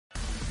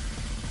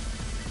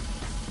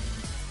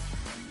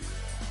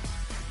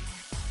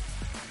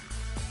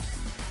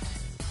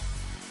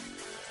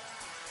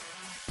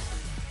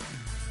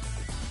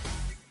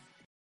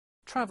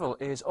Travel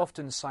is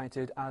often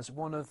cited as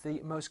one of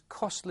the most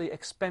costly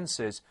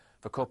expenses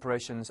for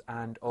corporations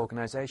and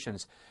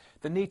organisations.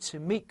 The need to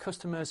meet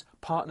customers,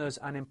 partners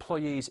and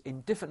employees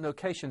in different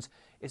locations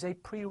is a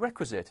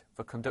prerequisite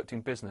for conducting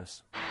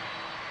business.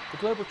 The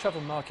global travel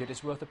market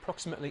is worth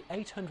approximately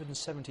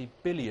 $870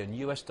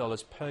 billion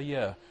per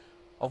year,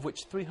 of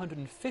which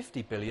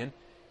 $350 billion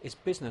is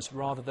business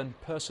rather than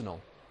personal,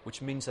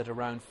 which means that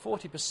around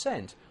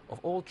 40% of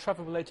all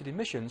travel-related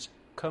emissions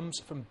comes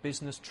from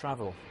business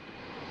travel.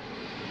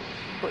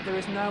 But there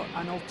is now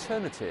an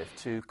alternative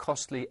to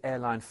costly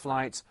airline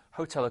flights,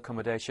 hotel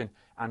accommodation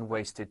and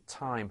wasted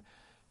time.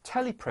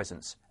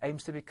 Telepresence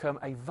aims to become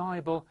a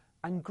viable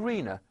and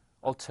greener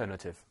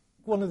alternative.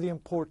 One of the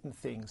important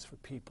things for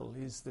people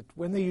is that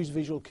when they use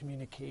visual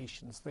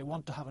communications, they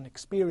want to have an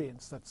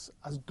experience that's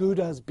as good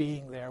as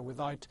being there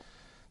without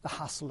the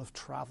hassle of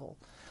travel.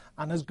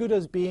 And as good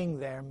as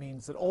being there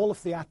means that all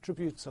of the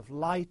attributes of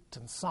light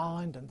and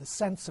sound and the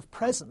sense of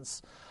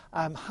presence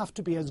have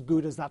to be as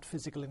good as that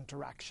physical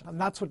interaction. And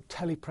that's what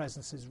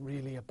telepresence is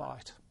really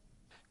about.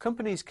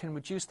 Companies can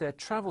reduce their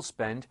travel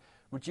spend,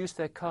 reduce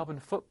their carbon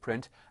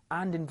footprint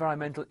and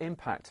environmental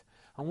impact.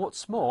 And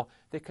what's more,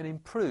 they can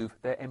improve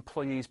their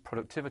employees'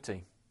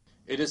 productivity.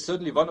 It is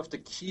certainly one of the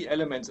key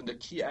elements and the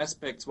key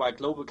aspects why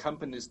global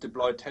companies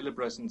deploy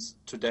telepresence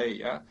today.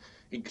 Yeah?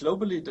 In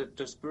globally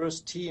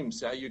dispersed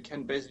teams, you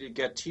can basically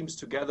get teams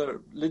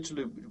together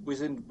literally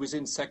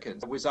within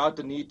seconds, without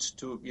the need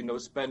to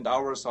spend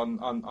hours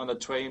on a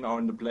train or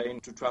on the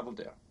plane to travel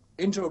there.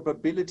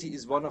 Interoperability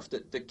is one of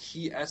the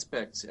key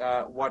aspects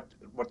what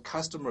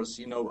customers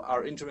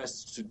are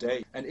interested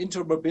today, and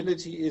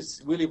interoperability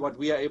is really what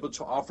we are able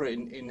to offer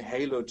in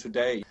Halo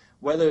today.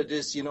 Whether it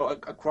is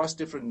across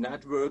different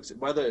networks,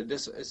 whether it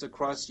is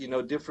across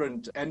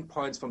different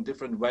endpoints from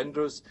different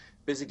vendors,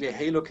 basically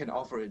Halo can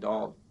offer it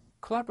all.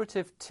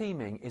 Collaborative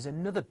teaming is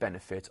another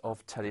benefit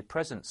of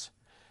telepresence,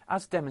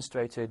 as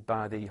demonstrated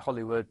by the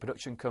Hollywood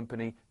production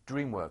company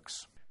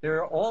DreamWorks. There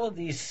are all of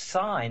these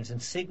signs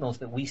and signals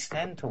that we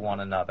send to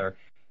one another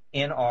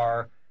in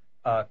our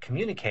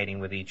communicating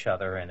with each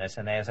other in this.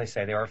 And as I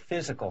say, they are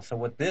physical. So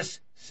what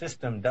this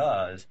system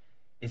does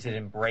is it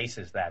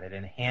embraces that, it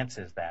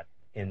enhances that.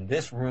 In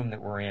this room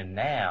that we're in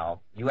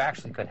now, you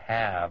actually could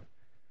have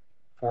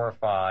 4 or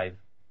 5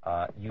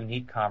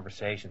 unique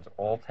conversations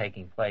all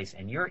taking place,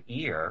 and your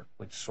ear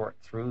would sort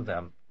through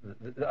them.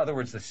 In other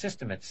words, the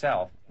system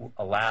itself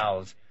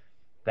allows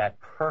that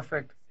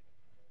perfect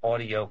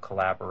audio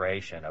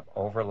collaboration of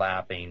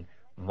overlapping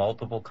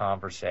multiple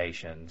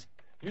conversations.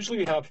 Usually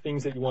you have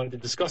things that you wanted to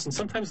discuss, and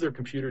sometimes they're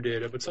computer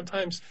data, but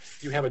sometimes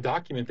you have a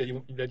document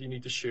that you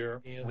need to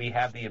share. We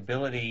have the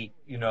ability,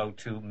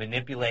 to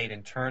manipulate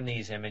and turn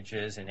these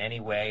images in any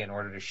way in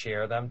order to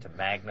share them, to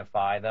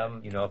magnify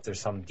them. If there's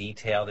some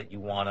detail that you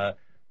want to,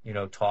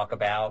 talk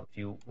about, if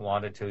you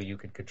wanted to, you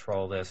could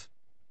control this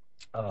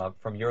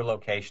from your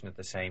location at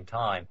the same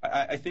time.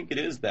 I think it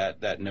is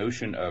that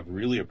notion of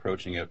really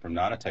approaching it from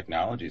not a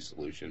technology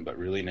solution, but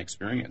really an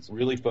experience,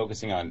 really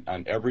focusing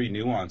on every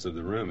nuance of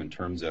the room in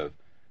terms of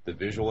the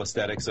visual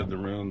aesthetics of the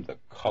room, the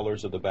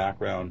colors of the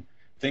background.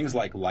 Things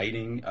like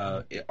lighting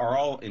are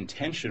all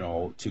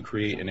intentional to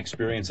create an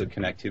experience of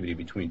connectivity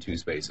between two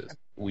spaces.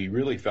 We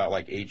really felt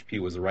like HP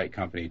was the right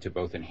company to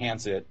both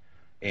enhance it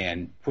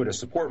and put a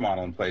support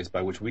model in place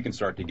by which we can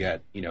start to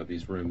get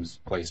these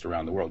rooms placed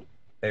around the world.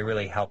 They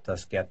really helped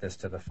us get this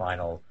to the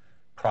final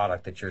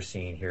product that you're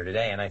seeing here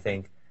today. And I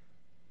think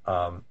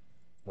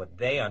what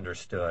they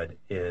understood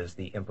is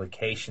the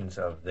implications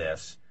of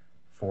this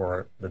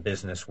for the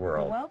business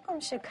world. Welcome,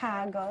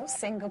 Chicago,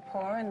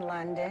 Singapore, and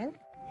London.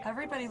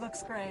 Everybody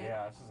looks great.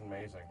 Yeah, this is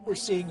amazing. We're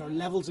seeing our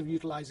levels of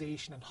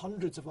utilization in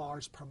hundreds of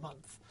hours per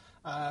month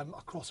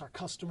across our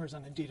customers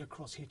and indeed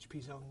across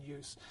HP's own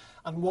use.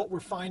 And what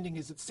we're finding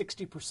is that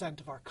 60%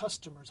 of our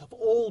customers have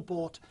all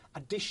bought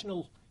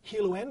additional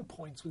Halo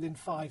endpoints within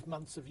 5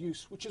 months of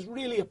use, which is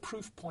really a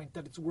proof point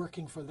that it's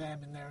working for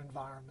them in their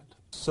environment.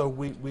 So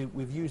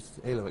we've used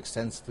Halo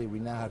extensively. We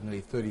now have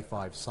nearly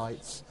 35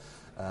 sites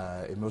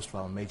in most of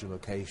our major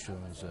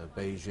locations,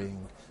 Beijing,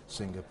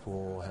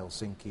 Singapore,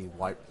 Helsinki,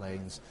 White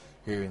Plains,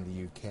 here in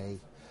the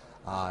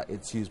UK.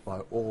 It's used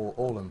by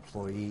all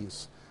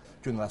employees.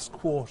 During the last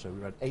quarter,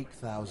 we had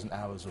 8,000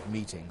 hours of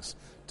meetings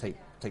take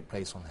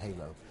place on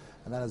Halo,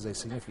 and that has a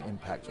significant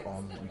impact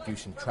on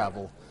reducing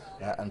travel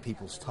and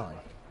people's time.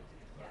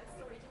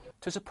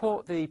 To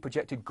support the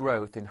projected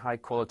growth in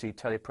high-quality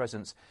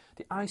telepresence,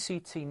 the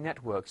ICT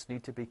networks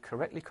need to be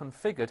correctly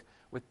configured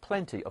with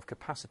plenty of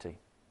capacity.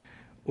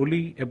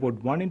 Only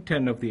about 1 in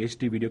 10 of the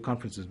HD video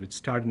conferences which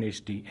start in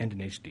HD end in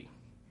HD.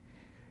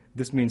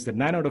 This means that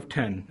 9 out of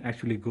 10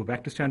 actually go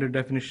back to standard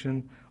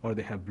definition, or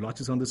they have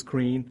blotches on the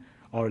screen,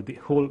 or the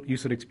whole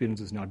user experience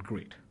is not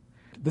great.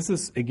 This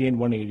is, again,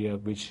 one area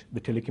which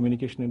the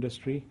telecommunication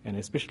industry, and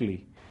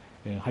especially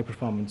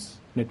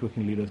high-performance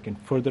networking leaders, can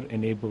further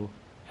enable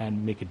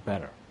and make it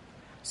better.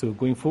 So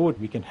going forward,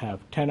 we can have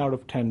 10 out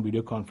of 10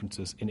 video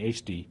conferences in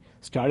HD,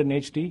 start in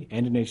HD,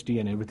 end in HD,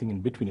 and everything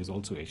in between is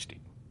also HD.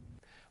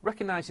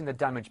 Recognising the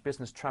damage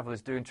business travel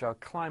is doing to our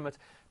climate,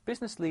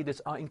 business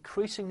leaders are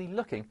increasingly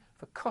looking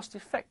for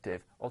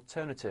cost-effective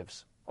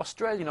alternatives.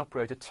 Australian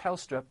operator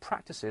Telstra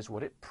practices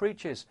what it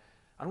preaches,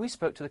 and we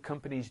spoke to the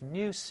company's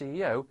new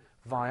CEO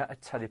via a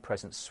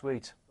Telepresence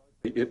suite.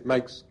 It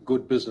makes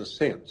good business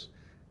sense.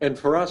 And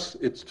for us,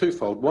 it's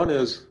twofold. One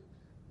is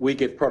we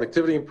get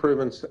productivity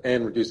improvements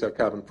and reduce our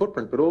carbon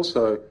footprint, but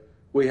also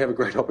we have a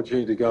great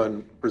opportunity to go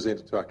and present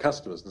it to our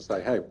customers and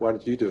say, hey, why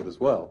don't you do it as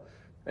well?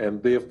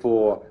 And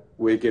therefore,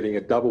 we're getting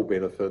a double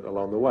benefit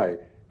along the way.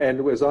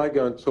 And as I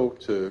go and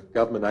talk to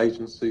government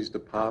agencies,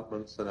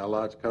 departments, and our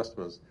large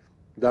customers,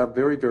 they're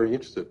very, very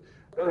interested.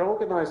 An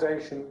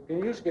organisation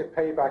can usually get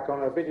payback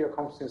on a video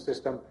conferencing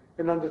system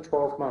in under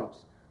 12 months,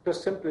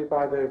 just simply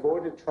by the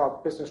avoided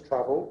business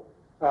travel,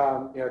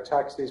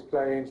 taxis,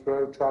 planes,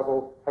 road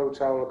travel,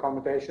 hotel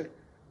accommodation.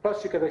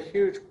 Plus, you get a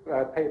huge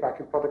payback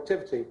in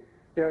productivity.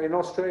 In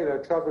Australia,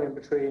 travelling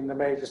between the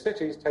major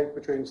cities takes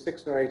between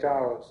 6 or 8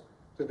 hours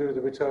to do the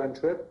return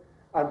trip,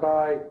 and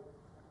by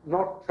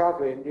not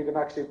travelling, you can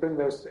actually bring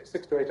those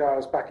 6 to 8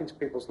 hours back into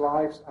people's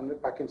lives and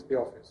back into the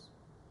office.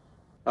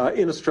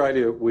 In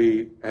Australia,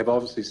 we have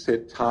obviously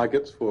set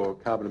targets for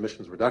carbon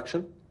emissions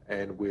reduction,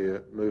 and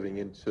we're moving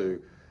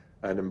into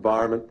an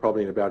environment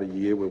probably in about a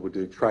year where we'll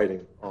do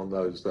trading on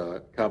those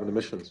carbon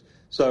emissions.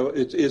 So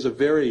it is a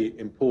very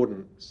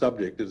important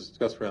subject that is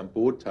discussed around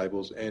board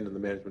tables and in the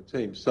management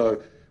team.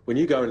 So when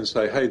you go in and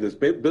say, hey, there's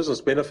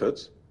business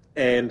benefits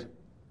and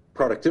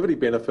productivity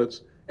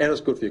benefits, and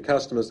it's good for your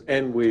customers,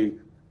 and we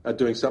are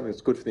doing something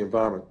that's good for the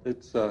environment,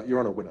 you're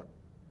on a winner.